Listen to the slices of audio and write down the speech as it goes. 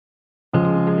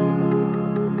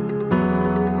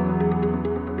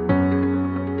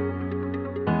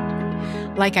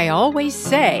Like I always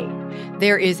say,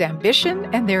 there is ambition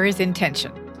and there is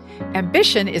intention.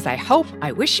 Ambition is I hope,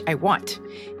 I wish, I want.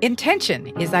 Intention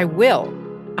is I will.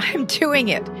 I'm doing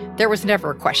it. There was never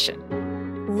a question.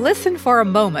 Listen for a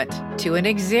moment to an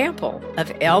example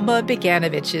of Elma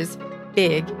Beganovich's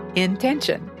big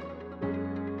intention.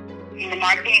 In the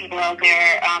marketing world,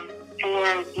 there are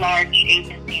 4 large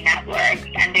agency networks,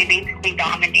 and they basically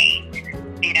dominate,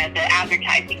 the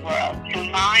advertising world. So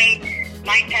my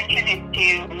intention is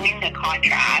to win the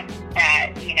contract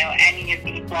that, any of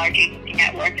these large agency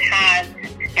networks have,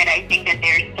 that I think that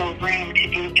there's still room to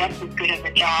do just as good of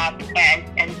a job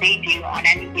as they do on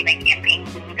any given campaign,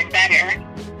 and even better.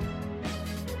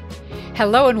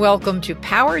 Hello and welcome to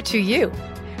Power to You.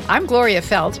 I'm Gloria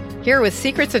Feldt, here with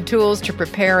secrets and tools to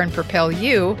prepare and propel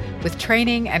you with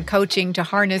training and coaching to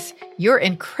harness your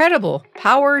incredible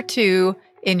power to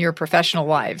in your professional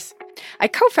lives. I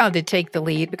co-founded Take the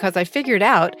Lead because I figured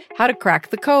out how to crack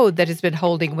the code that has been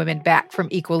holding women back from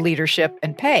equal leadership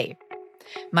and pay.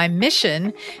 My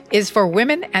mission is for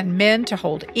women and men to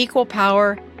hold equal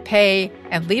power, pay,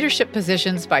 and leadership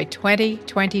positions by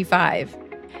 2025.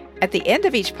 At the end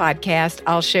of each podcast,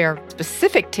 I'll share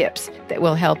specific tips that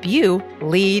will help you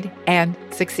lead and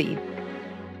succeed.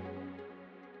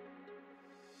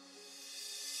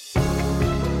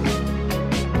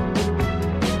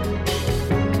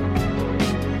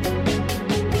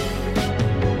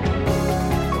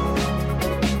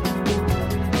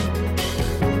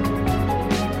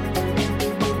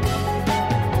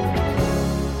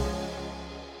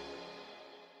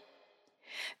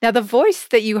 Now, the voice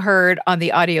that you heard on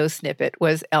the audio snippet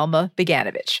was Elma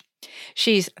Beganovich.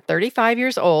 She's 35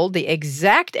 years old, the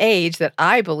exact age that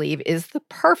I believe is the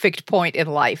perfect point in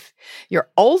life. You're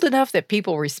old enough that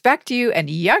people respect you and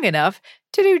young enough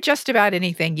to do just about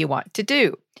anything you want to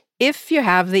do, if you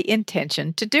have the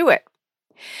intention to do it.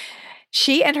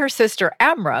 She and her sister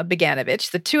Amra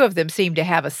Beganovich, the two of them seem to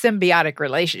have a symbiotic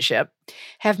relationship,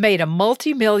 have made a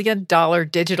multi-million-dollar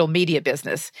digital media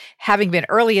business, having been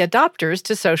early adopters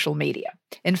to social media.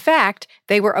 In fact,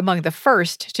 they were among the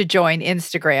first to join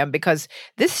Instagram because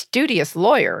this studious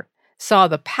lawyer saw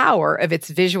the power of its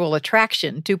visual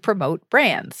attraction to promote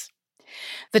brands.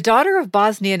 The daughter of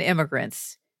Bosnian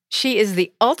immigrants, she is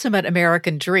the ultimate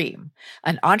American dream,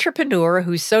 an entrepreneur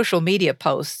whose social media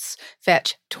posts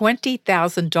fetch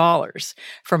 $20,000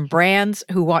 from brands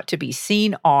who want to be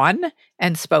seen on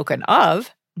and spoken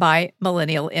of by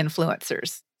millennial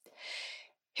influencers.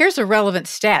 Here's a relevant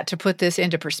stat to put this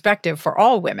into perspective for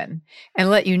all women and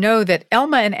let you know that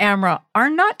Elma and Amra are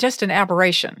not just an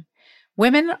aberration.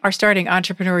 Women are starting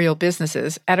entrepreneurial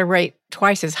businesses at a rate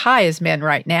twice as high as men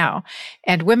right now,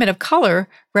 and women of color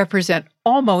represent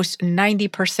almost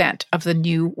 90% of the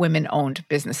new women-owned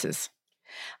businesses.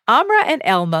 Amra and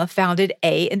Elma founded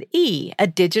A&E, a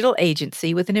digital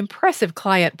agency with an impressive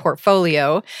client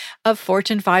portfolio of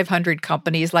Fortune 500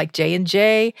 companies like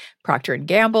J&J, Procter &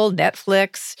 Gamble,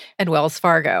 Netflix, and Wells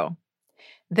Fargo.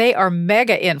 They are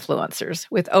mega influencers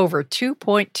with over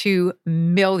 2.2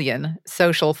 million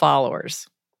social followers.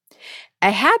 I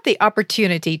had the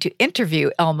opportunity to interview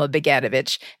Elma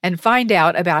Beganovich and find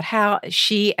out about how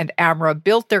she and Amra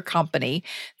built their company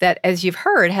that, as you've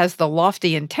heard, has the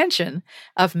lofty intention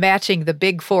of matching the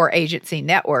big 4 agency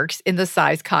networks in the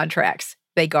size contracts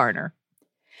they garner.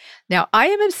 Now, I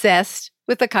am obsessed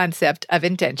with the concept of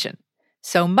intention,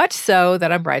 so much so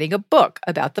that I'm writing a book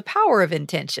about the power of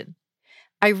intention.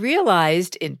 I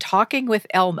realized in talking with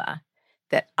Elma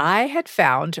that I had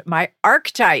found my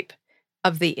archetype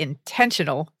of the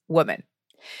intentional woman.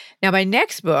 Now, my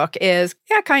next book is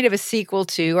kind of a sequel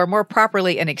to, or more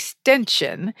properly, an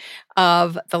extension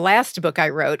of the last book I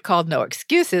wrote called No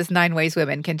Excuses, 9 Ways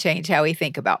Women Can Change How We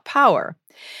Think About Power.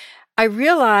 I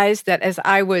realized that as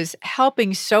I was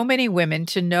helping so many women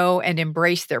to know and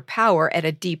embrace their power at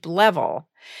a deep level,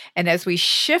 and as we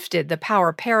shifted the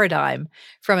power paradigm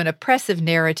from an oppressive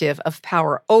narrative of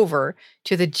power over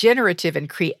to the generative and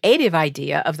creative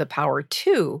idea of the power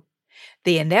to,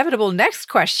 the inevitable next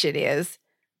question is,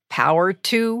 power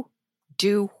to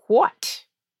do what?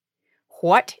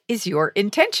 What is your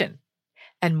intention?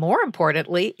 And more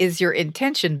importantly, is your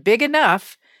intention big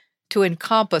enough to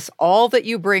encompass all that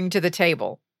you bring to the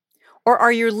table? Or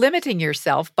are you limiting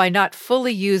yourself by not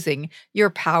fully using your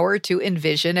power to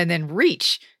envision and then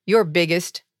reach your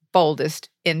biggest, boldest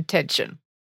intention?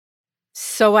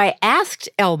 So I asked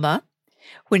Elma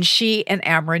when she and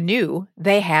Amra knew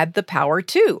they had the power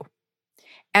to,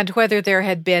 and whether there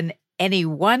had been any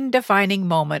one defining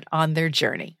moment on their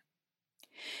journey.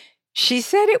 She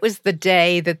said it was the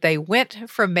day that they went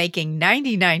from making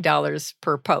 $99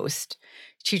 per post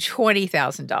to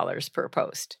 $20,000 per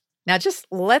post. Now just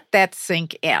let that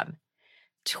sink in.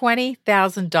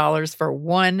 $20,000 for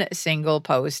one single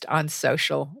post on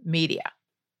social media.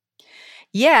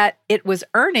 Yet it was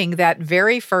earning that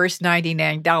very first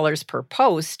 $99 per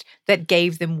post that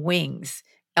gave them wings,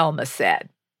 Elma said.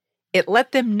 It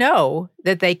let them know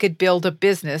that they could build a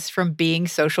business from being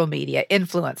social media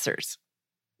influencers.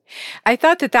 I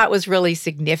thought that that was really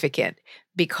significant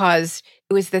because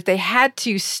it was that they had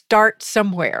to start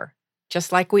somewhere,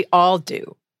 just like we all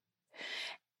do.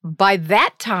 By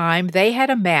that time, they had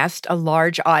amassed a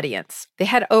large audience. They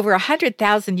had over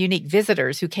 100,000 unique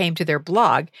visitors who came to their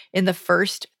blog in the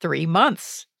first 3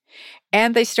 months.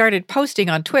 And they started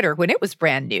posting on Twitter when it was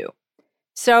brand new.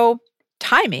 So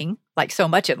timing, like so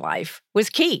much in life, was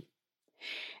key.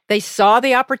 They saw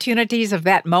the opportunities of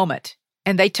that moment,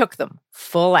 and they took them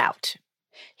full out.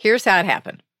 Here's how it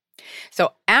happened.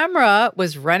 So Amra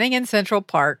was running in Central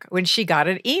Park when she got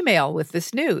an email with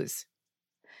this news.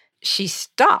 She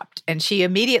stopped and she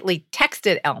immediately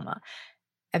texted Elma.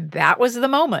 And that was the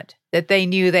moment that they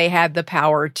knew they had the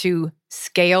power to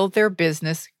scale their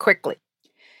business quickly.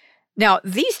 Now,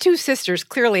 these two sisters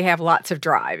clearly have lots of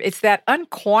drive. It's that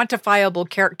unquantifiable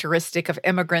characteristic of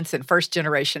immigrants and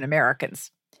first-generation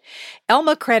Americans.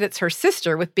 Elma credits her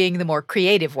sister with being the more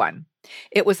creative one.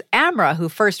 It was Amra who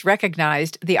first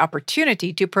recognized the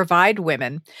opportunity to provide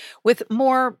women with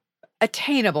more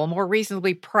attainable, more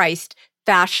reasonably priced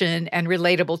fashion and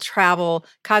relatable travel,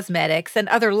 cosmetics, and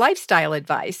other lifestyle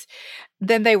advice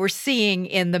than they were seeing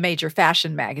in the major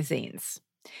fashion magazines.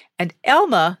 And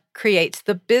Elma creates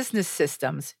the business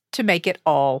systems to make it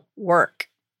all work.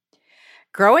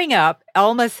 Growing up,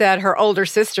 Elma said her older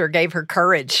sister gave her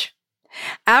courage.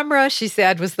 Amra, she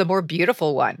said, was the more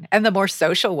beautiful one and the more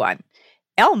social one.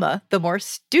 Elma, the more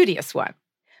studious one.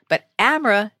 But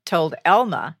Amra told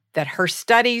Elma that her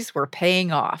studies were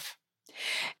paying off.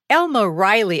 Elma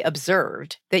Riley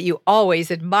observed that you always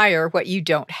admire what you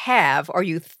don't have or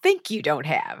you think you don't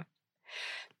have.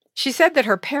 She said that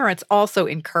her parents also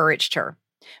encouraged her,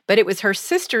 but it was her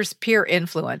sister's peer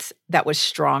influence that was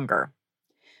stronger.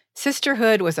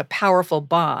 Sisterhood was a powerful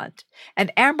bond,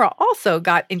 and Amra also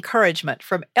got encouragement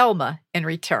from Elma in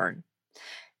return.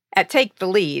 At Take the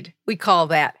Lead, we call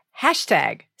that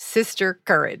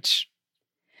 #SisterCourage.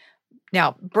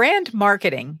 Now, brand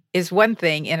marketing is one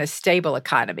thing in a stable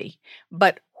economy,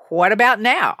 but what about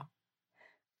now?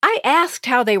 I asked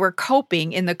how they were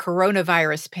coping in the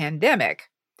coronavirus pandemic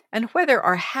and whether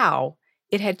or how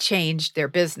it had changed their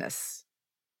business.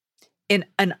 In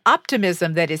an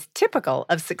optimism that is typical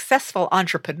of successful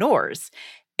entrepreneurs,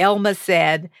 Elma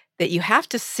said that you have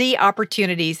to see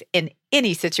opportunities in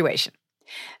any situation.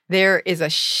 There is a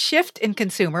shift in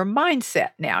consumer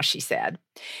mindset now, she said.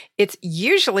 It's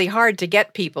usually hard to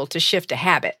get people to shift a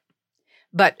habit.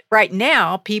 But right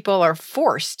now, people are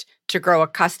forced to grow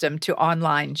accustomed to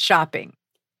online shopping.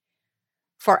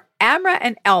 For Amra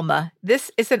and Elma,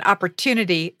 this is an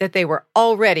opportunity that they were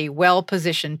already well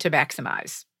positioned to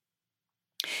maximize.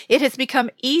 It has become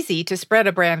easy to spread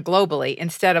a brand globally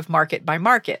instead of market by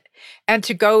market, and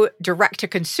to go direct to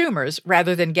consumers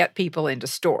rather than get people into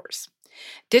stores.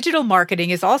 Digital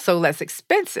marketing is also less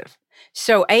expensive,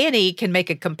 so A&E can make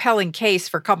a compelling case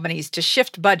for companies to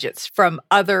shift budgets from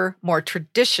other, more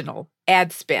traditional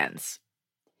ad spends.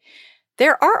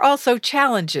 There are also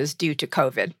challenges due to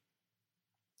COVID.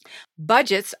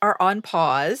 Budgets are on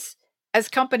pause as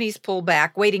companies pull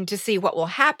back, waiting to see what will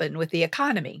happen with the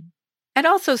economy. And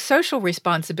also, social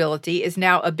responsibility is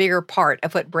now a bigger part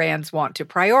of what brands want to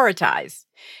prioritize.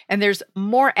 And there's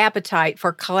more appetite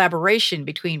for collaboration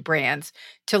between brands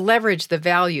to leverage the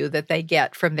value that they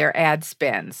get from their ad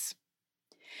spends.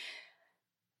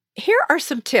 Here are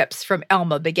some tips from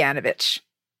Elma Bogdanovich,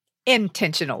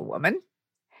 intentional woman,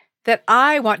 that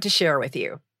I want to share with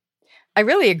you. I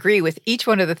really agree with each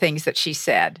one of the things that she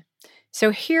said. So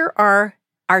here are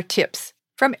our tips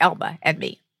from Elma and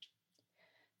me.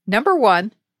 Number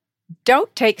 1,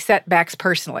 don't take setbacks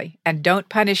personally and don't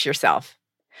punish yourself.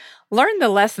 Learn the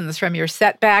lessons from your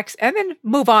setbacks and then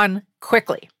move on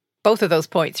quickly. Both of those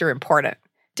points are important.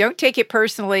 Don't take it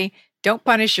personally, don't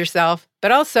punish yourself,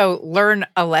 but also learn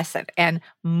a lesson and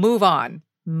move on.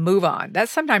 Move on.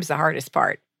 That's sometimes the hardest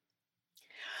part.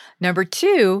 Number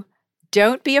 2,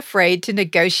 don't be afraid to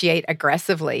negotiate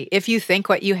aggressively if you think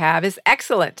what you have is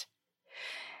excellent.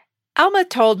 Elma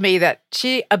told me that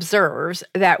she observes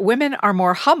that women are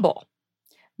more humble.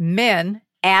 Men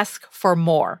ask for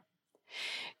more.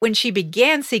 When she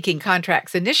began seeking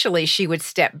contracts initially, she would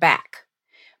step back.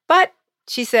 But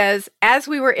she says, as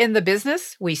we were in the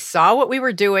business, we saw what we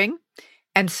were doing,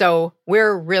 and so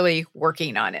we're really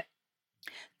working on it.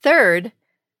 Third,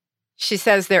 She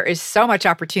says there is so much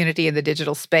opportunity in the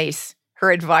digital space.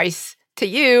 Her advice to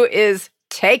you is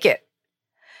take it.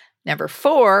 Number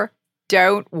 4,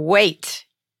 don't wait.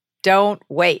 Don't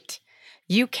wait.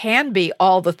 You can be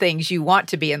all the things you want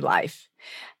to be in life.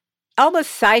 Elma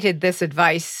cited this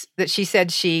advice that she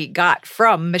said she got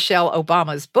from Michelle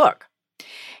Obama's book.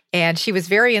 And she was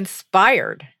very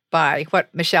inspired by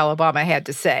what Michelle Obama had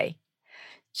to say.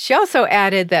 She also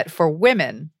added that for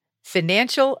women,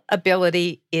 financial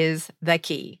ability is the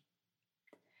key.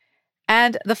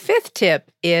 And the 5th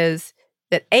tip is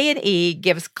that A&E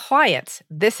gives clients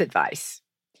this advice.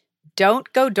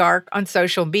 Don't go dark on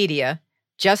social media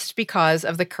just because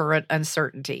of the current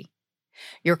uncertainty.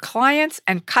 Your clients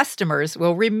and customers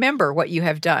will remember what you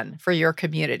have done for your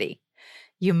community.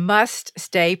 You must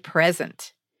stay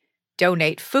present.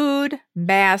 Donate food,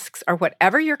 masks, or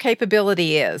whatever your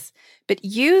capability is, but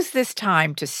use this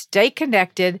time to stay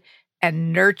connected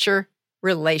and nurture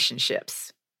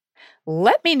relationships.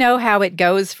 Let me know how it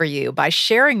goes for you by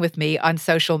sharing with me on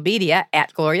social media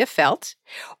at Gloria Feldt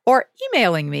or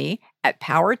emailing me at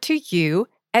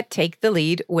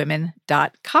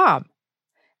powertoyou@taketheleadwomen.com.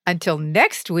 Until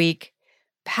next week,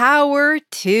 power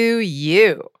to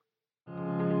you.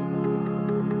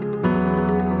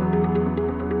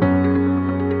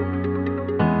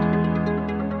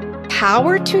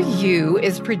 Power to You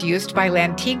is produced by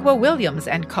Lantigua Williams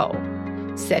 & Co.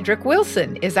 Cedric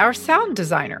Wilson is our sound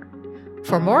designer.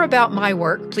 For more about my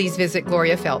work, please visit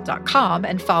gloriafeldt.com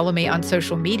and follow me on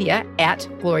social media at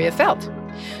Gloria Feldt.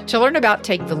 To learn about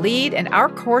Take the Lead and our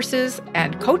courses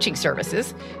and coaching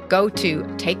services, go to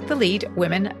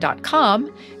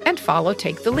taketheleadwomen.com and follow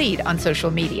Take the Lead on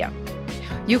social media.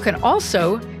 You can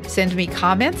also send me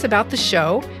comments about the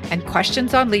show and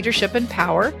questions on leadership and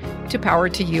power to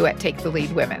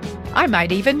powertoyou@taketheleadwomen. I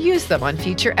might even use them on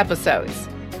future episodes.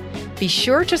 Be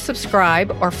sure to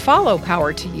subscribe or follow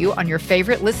Power to You on your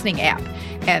favorite listening app.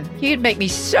 And you'd make me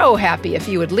so happy if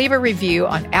you would leave a review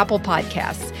on Apple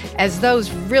Podcasts, as those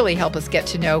really help us get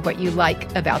to know what you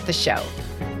like about the show.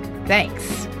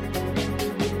 Thanks.